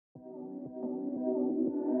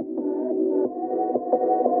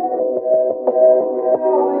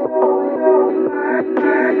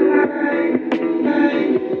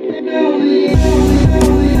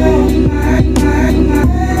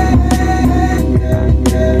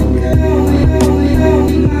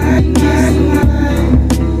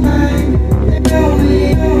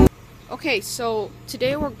Okay, so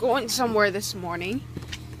today we're going somewhere this morning.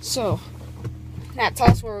 So, Nat, tell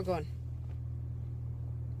us where we're going.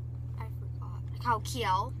 I forgot.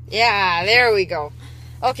 Khao. Yeah, there we go.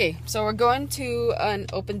 Okay, so we're going to an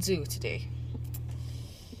open zoo today.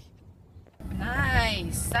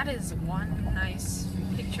 Nice. That is one nice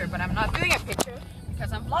picture, but I'm not doing a picture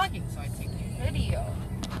because I'm vlogging, so I take a video.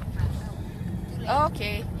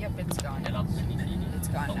 Okay, yep, it's gone. It's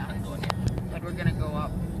gone now. But we're gonna go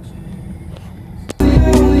up.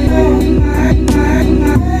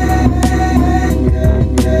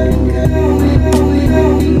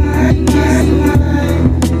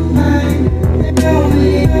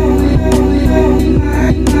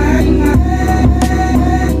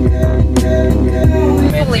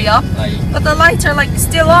 Fully up, but the lights are like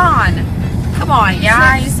still on. Come on,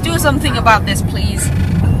 guys, do something about this, please.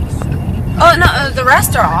 Oh no, the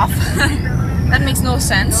rest are off. That makes no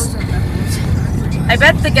sense. I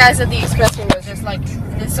bet the guys at the expressway were just like,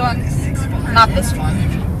 this one, not this one.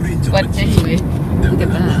 But anyway, look at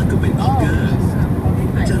that.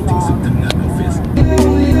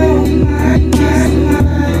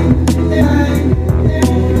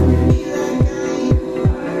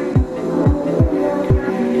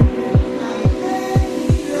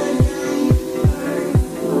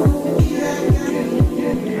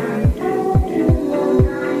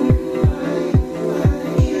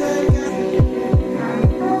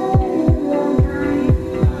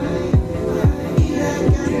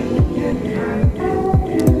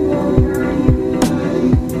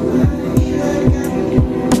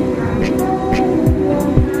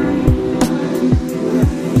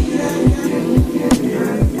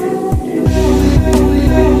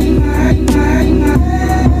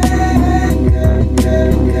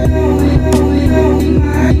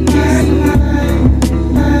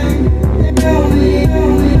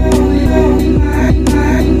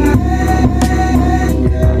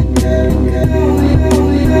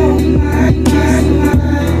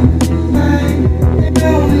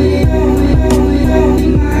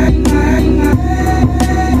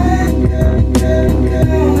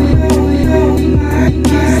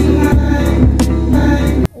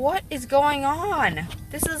 Going on?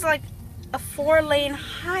 This is like a 4-lane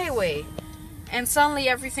highway and suddenly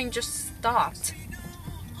everything just stopped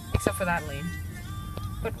except for that lane.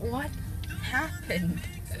 But what happened?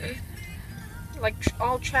 Like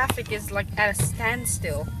all traffic is like at a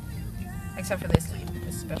standstill except for this lane,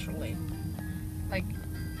 this special lane. Like,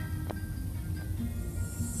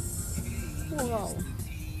 whoa.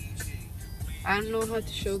 I don't know how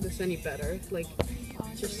to show this any better. Like,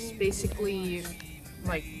 just basically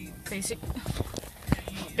like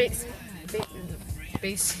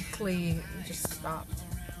basically just stopped.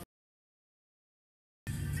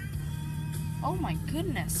 Oh my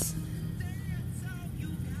goodness.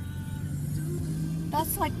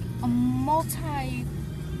 That's like a my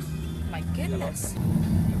goodness.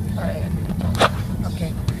 Alright.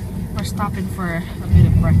 Okay. We're stopping for a bit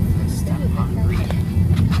of breakfast. I'm hungry.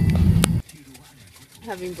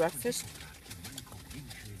 Having breakfast.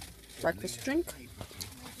 Breakfast drink.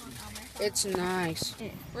 It's nice.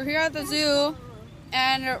 We're here at the zoo,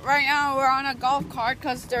 and right now we're on a golf cart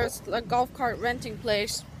because there's a golf cart renting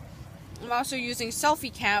place. I'm also using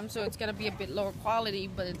selfie cam, so it's gonna be a bit lower quality,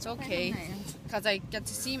 but it's okay because I get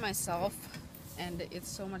to see myself, and it's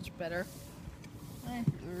so much better.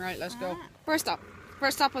 Alright, let's go. First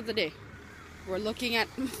stop of the day. We're looking at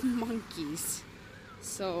monkeys.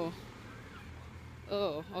 So,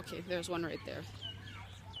 oh, okay, there's one right there.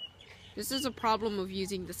 This is a problem of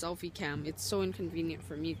using the selfie cam. It's so inconvenient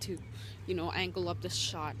for me to, you know, angle up the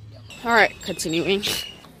shot. Alright, continuing.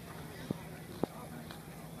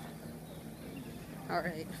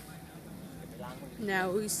 Alright.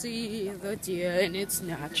 Now we see the deer in its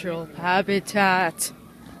natural habitat.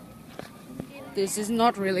 This is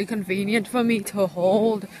not really convenient for me to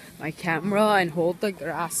hold my camera and hold the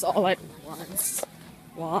grass all at once.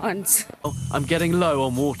 Oh, I'm getting low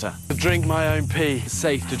on water. To drink my own pee. It's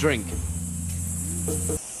safe to drink.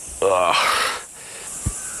 Ugh.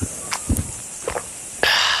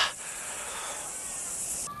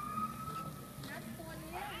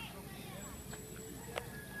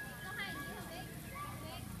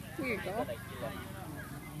 Here you go.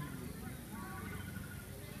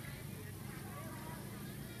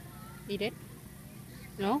 Eat it?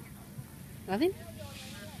 No? Nothing?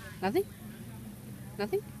 Nothing?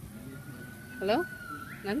 Nothing? Hello?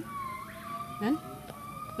 None? None?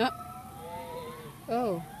 No.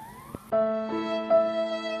 Oh.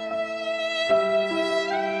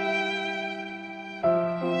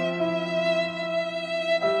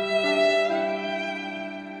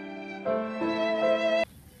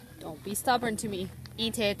 Don't be stubborn to me.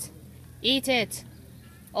 Eat it. Eat it.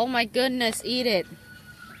 Oh my goodness, eat it.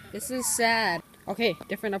 This is sad. Okay,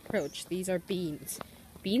 different approach. These are beans.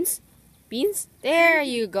 Beans? Beans? There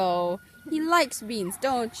you go. He likes beans,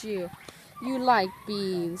 don't you? You like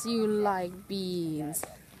beans. You like beans.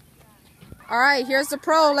 Alright, here's the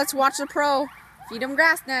pro. Let's watch the pro. Feed him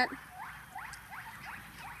grass net.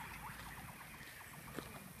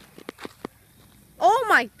 Oh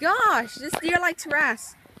my gosh, this deer likes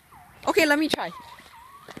grass. Okay, let me try.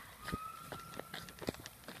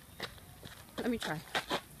 Let me try.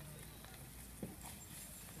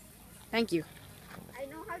 Thank you. I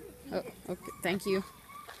know how to feed it. Okay, thank you.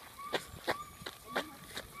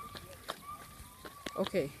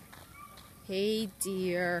 Okay. Hey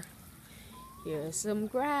dear, here's some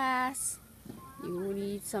grass. You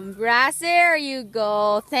need some grass. There you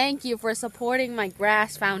go. Thank you for supporting my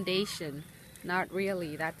grass foundation. Not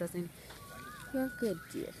really. That doesn't. You're good,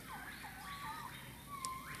 dear.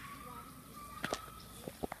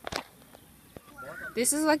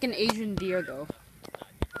 This is like an Asian deer, though.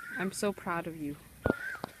 I'm so proud of you.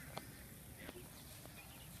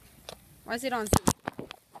 Why is it on Zoom?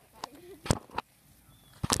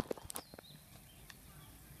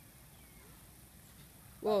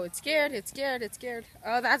 Whoa, it's scared, it's scared, it's scared.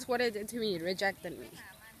 Oh, that's what it did to me. It rejected me.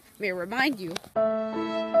 May I remind you.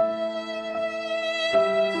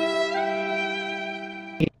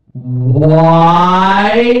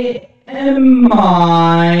 Why am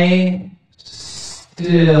I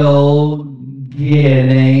still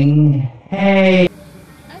getting hay?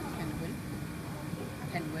 I have a penguin.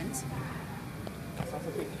 Penguins.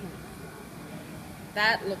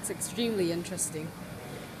 That looks extremely interesting.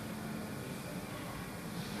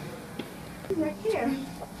 Right here.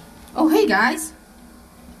 Oh, hey guys.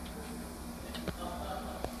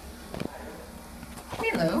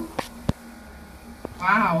 Hello.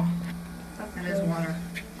 Wow. That is water.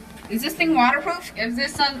 Is this thing waterproof? If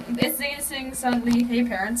this thing suddenly, hey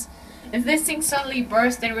parents, if this thing suddenly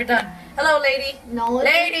bursts, then we're done. Hello, lady. No.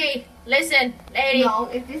 Lady, listen, lady. No,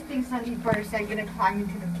 if this thing suddenly bursts, I'm gonna climb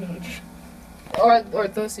into the cage. Or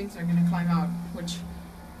those things are gonna climb out, which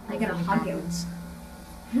I'm gonna hug you.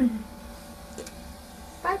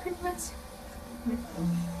 Bye, penguins.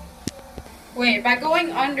 Wait, by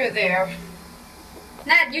going under there,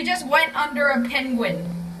 Nat, you just went under a penguin.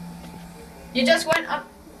 You just went up.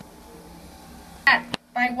 Nat,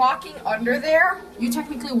 by walking under there, you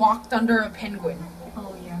technically walked under a penguin.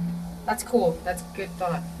 Oh yeah. That's cool. That's a good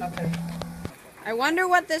thought. Okay. I wonder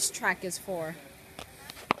what this track is for.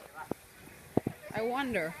 I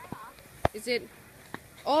wonder. Is it...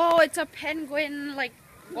 Oh, it's a penguin, like,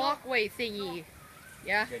 walkway thingy.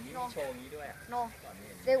 Yeah? No.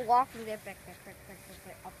 They walk and they're back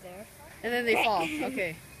up there. And then they fall.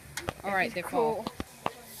 Okay. Alright, they fall.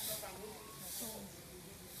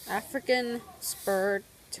 African spurred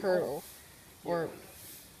turtle. Or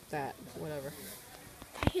that, whatever.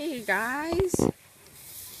 Hey guys.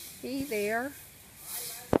 Hey there.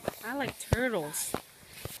 I like turtles.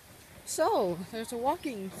 So, there's a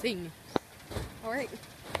walking thing. Alright,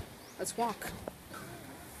 let's walk.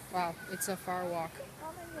 Wow, it's a far walk.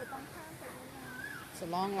 It's a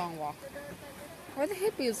long, long walk. Where are the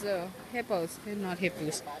hippies though? Hippos. Not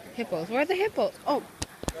hippos. Hippos. Where are the hippos? Oh!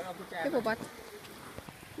 Hippo butt.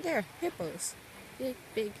 There, hippos. Big,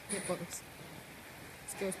 big hippos.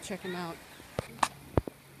 Let's go check them out.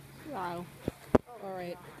 Wow.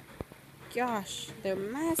 Alright. Gosh, they're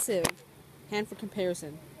massive. Hand for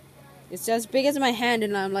comparison. It's as big as my hand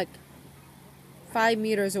and I'm like 5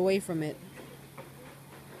 meters away from it.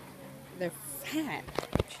 They're fat.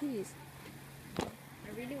 Jeez.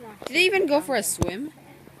 Did they even go for a swim?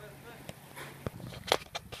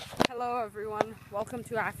 Hello everyone. Welcome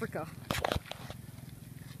to Africa.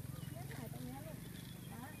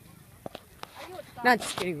 Not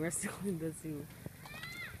just kidding, we're still in the zoo.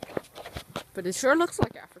 But it sure looks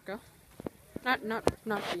like Africa. Not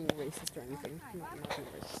being racist or anything. Not being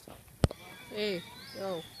racist. Hey,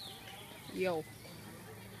 yo,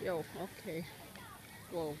 okay.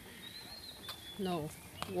 Whoa. No,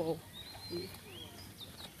 whoa.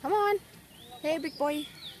 Come on. Hey, big boy.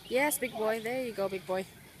 Yes, big boy. There you go, big boy.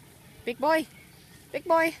 Big boy. Big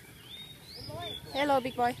boy. Hello,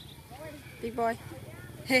 big boy. Big boy.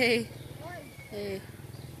 Hey. Hey.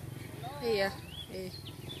 Hey, yeah. Hey.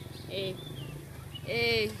 Hey.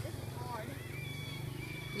 Hey.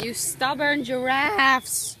 You stubborn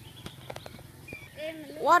giraffes.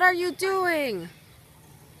 What are you doing?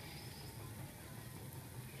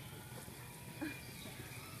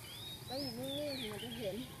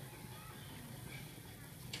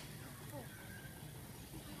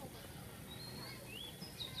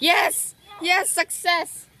 Yes! Yes,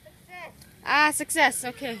 success! Ah, success,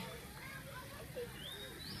 okay.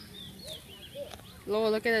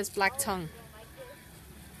 Lord, look at his black tongue.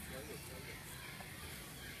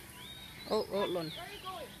 Oh, Lord.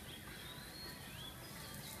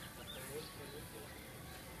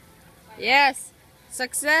 Yes!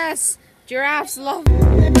 Success! Giraffes love